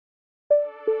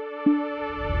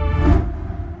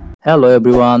Hello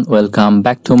everyone, welcome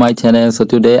back to my channel. So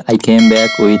today I came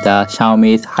back with a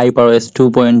Xiaomi HyperOS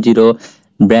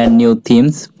 2.0 brand new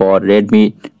themes for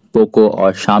Redmi, Poco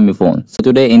or Xiaomi phone. So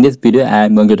today in this video I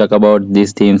am going to talk about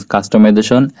these themes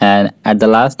customization, and at the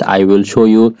last I will show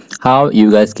you how you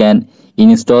guys can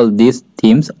install these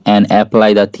themes and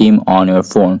apply the theme on your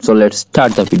phone. So let's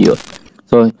start the video.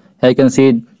 So here you can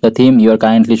see the theme you are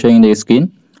currently showing in the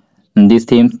screen. In this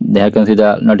theme, there you can see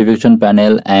the notification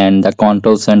panel and the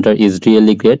control center is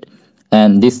really great.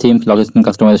 And this theme's lock screen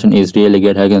customization is really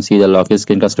great. I can see the lock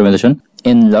screen customization.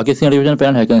 In lock screen notification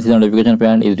panel, I can see the notification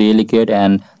panel is really great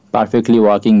and perfectly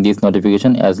working this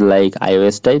notification as like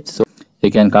iOS type. So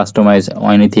you can customize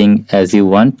anything as you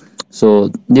want. So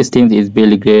this theme is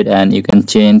really great and you can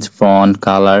change font,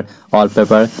 color,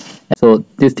 wallpaper. So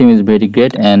this theme is very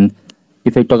great. And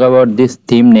if I talk about this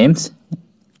theme names,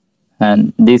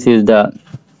 and this is the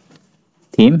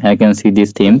theme. I can see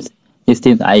these themes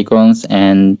icons,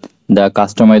 and the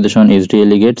customization is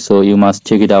really good, so you must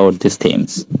check it out, these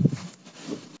themes.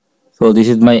 So this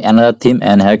is my another theme,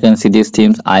 and I can see this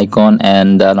themes icon,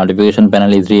 and the notification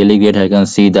panel is really great. I can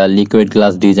see the liquid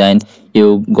glass design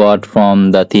you got from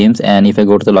the themes. And if I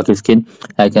go to the lock screen,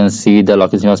 I can see the lock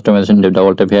screen customization.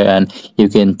 Double tap here and you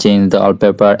can change the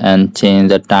wallpaper and change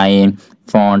the time,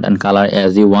 font and color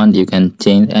as you want. You can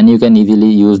change and you can easily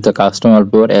use the custom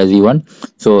wallpaper as you want.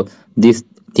 So this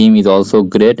theme is also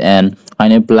great, and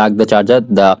when you plug the charger,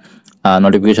 the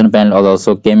notification panel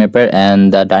also came appear,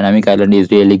 and the dynamic island is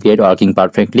really great, working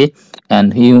perfectly.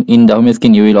 And you in the home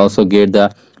screen you will also get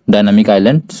the dynamic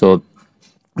island. So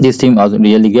this theme was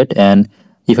really good. And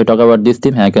if I talk about this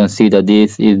theme, I can see that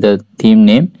this is the theme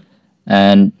name,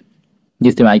 and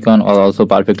this theme icon are also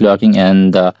perfectly working,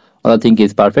 and the other thing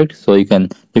is perfect. So you can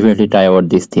definitely try out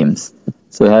these themes.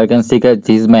 So here you can see that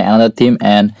this is my another theme,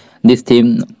 and this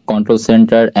theme control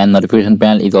center and notification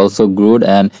panel is also good.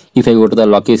 And if I go to the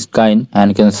lock screen,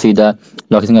 and you can see the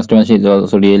lock screen customization is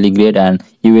also really great, and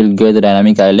you will get the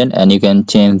dynamic island and you can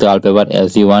change the wallpaper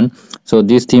as you want. So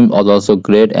this theme was also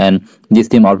great, and this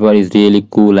theme wallpaper is really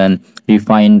cool and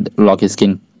refined lock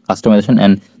screen customization.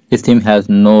 And this theme has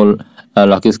no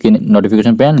lock screen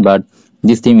notification panel, but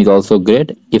this theme is also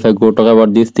great. If I go talk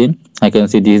about this theme, I can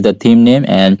see this is the theme name,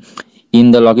 and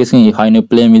in the lock screen, if you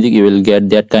play music, you will get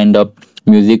that kind of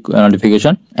music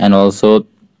notification. And also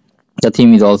the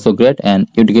theme is also great, and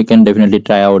you can definitely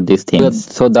try out this theme.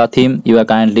 So the theme you are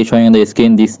currently showing on the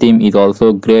screen, this theme is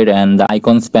also great. And the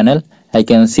icons panel, I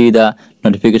can see the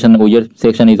notification widget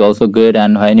section is also great,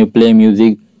 and when you play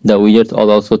music, the widgets are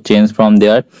also changed from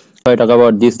there. If I talk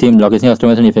about this theme lock screen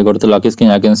customization, if I go to the lock screen,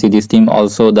 I can see this theme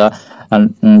also the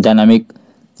dynamic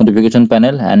notification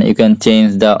panel, and you can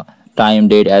change the time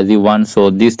date as you want.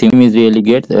 So this theme is really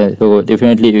good, so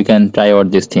definitely you can try out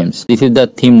these themes. This is the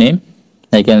theme name.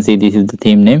 I can see this is the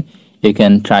theme name. You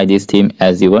can try this theme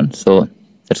as you want, so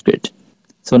that's great.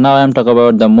 So now I'm talking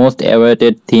about the most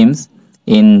awaited themes.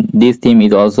 In this theme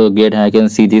is also great. I can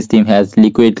see this theme has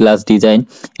liquid glass design,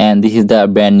 and this is the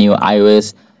brand new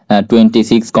iOS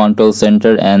 26 control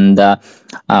center, and the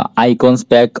icons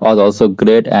pack was also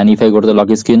great. And if I go to the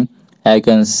lock screen, I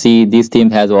can see this theme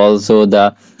has also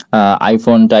the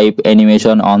iPhone type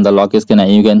animation on the lock screen,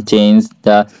 and you can change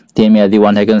the theme as you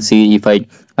want. I can see if I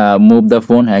move the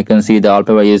phone, I can see the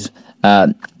wallpaper is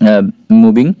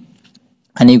moving,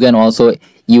 and you can also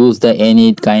use the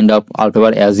any kind of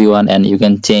wallpaper as you want, and you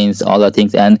can change all the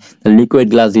things. And the liquid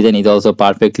glass design is also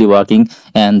perfectly working,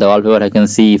 and the wallpaper I can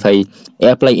see if I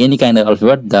apply any kind of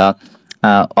wallpaper, the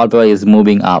wallpaper is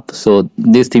moving up. So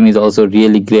this theme is also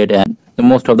really great, and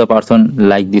most of the person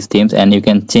like these themes, and you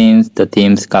can change the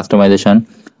themes customization.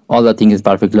 All the things is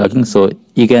perfectly working, so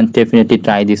you can definitely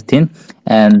try this theme.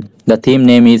 And the theme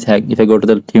name is, if I go to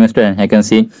the theme store, and I can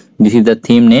see this is the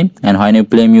theme name, and when you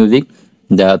play music,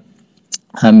 the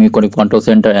control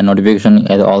center and notification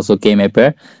also came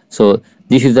appear. So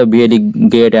this is the really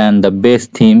great and the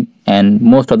best theme, and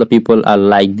most of the people are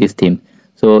like this theme.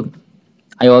 So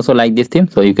I also like this theme,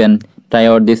 so you can try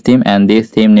out this theme. And this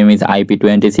theme name is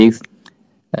IP26,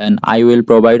 and I will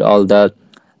provide all the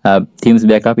themes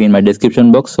backup in my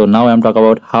description box. So now I'm talking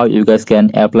about how you guys can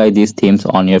apply these themes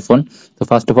on your phone. So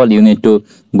first of all, you need to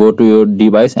go to your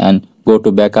device and go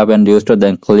to backup and restore,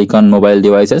 then click on mobile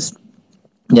devices,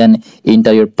 then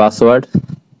enter your password.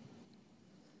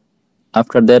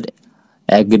 After that,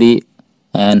 agree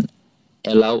and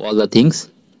allow all the things.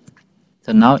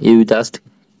 So now you just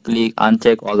click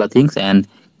uncheck all the things and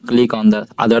click on the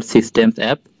other systems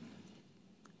app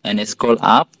and scroll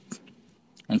up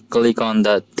and click on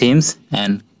the themes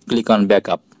and click on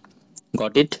backup.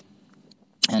 Got it?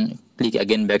 And click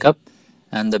again backup,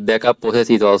 and the backup process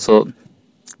is also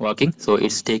working. So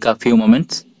it's take a few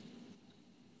moments.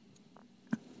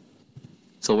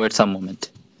 So wait some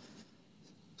moment.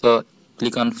 So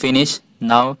click on finish.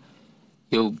 Now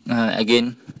you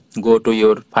again go to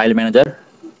your file manager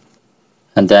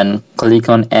and then click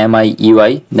on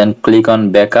MIUI, then click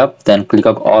on backup, then click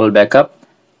on all backup,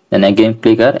 then again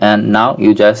click here, and now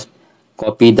you just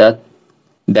copy the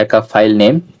backup file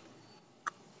name,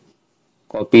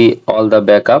 copy all the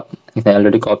backup. If I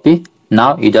already copy,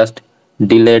 now you just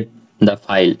delete the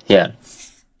file here.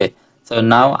 Okay, so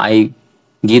now I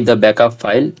give the backup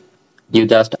file, you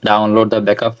just download the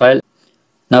backup file.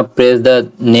 Now press the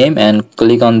name and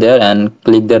click on there and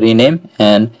click the rename,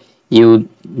 and you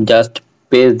just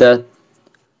paste the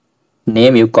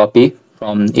name you copy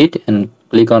from it and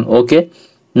click on OK.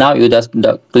 Now you just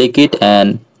click it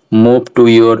and move to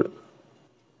your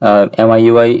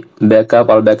MIUI backup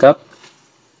or backup,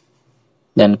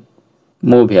 then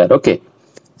move here. Okay,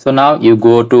 so now you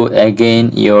go to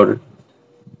again your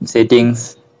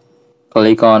settings,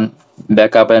 click on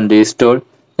backup and restore,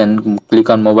 then click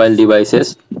on mobile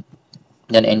devices,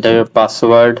 then enter your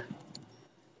password,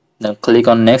 then click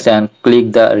on next and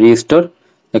click the restore.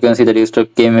 You can see the restore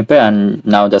came up, and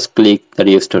now just click the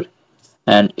restore,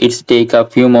 and it's take a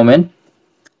few moments.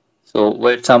 So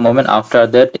wait some moment. After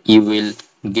that you will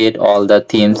get all the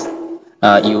themes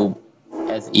you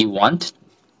as you want.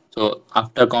 So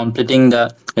after completing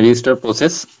the restore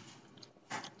process,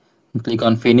 click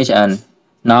on finish, and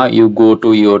now you go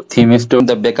to your theme store.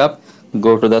 The backup,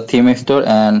 go to the theme store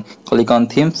and click on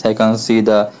themes. I can see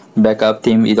the backup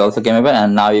theme is also came over,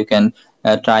 and now you can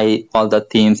try all the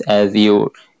themes as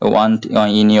you want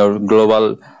in your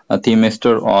global theme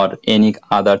store or any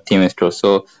other theme store.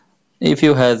 So if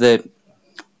you has a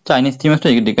Chinese theme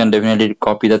store, you can definitely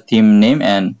copy the theme name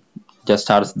and just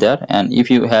search there. And if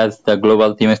you has the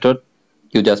global theme store,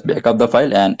 you just back up the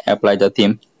file and apply the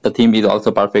theme. The theme is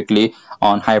also perfectly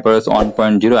on HyperOS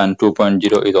 1.0, and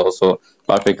 2.0 is also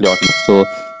perfectly on. So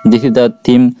this is the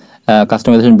theme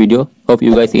customization video. Hope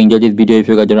you guys enjoyed this video. If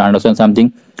you guys don't understand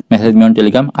something, message me on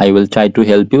Telegram. I will try to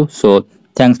help you. So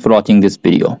thanks for watching this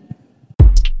video.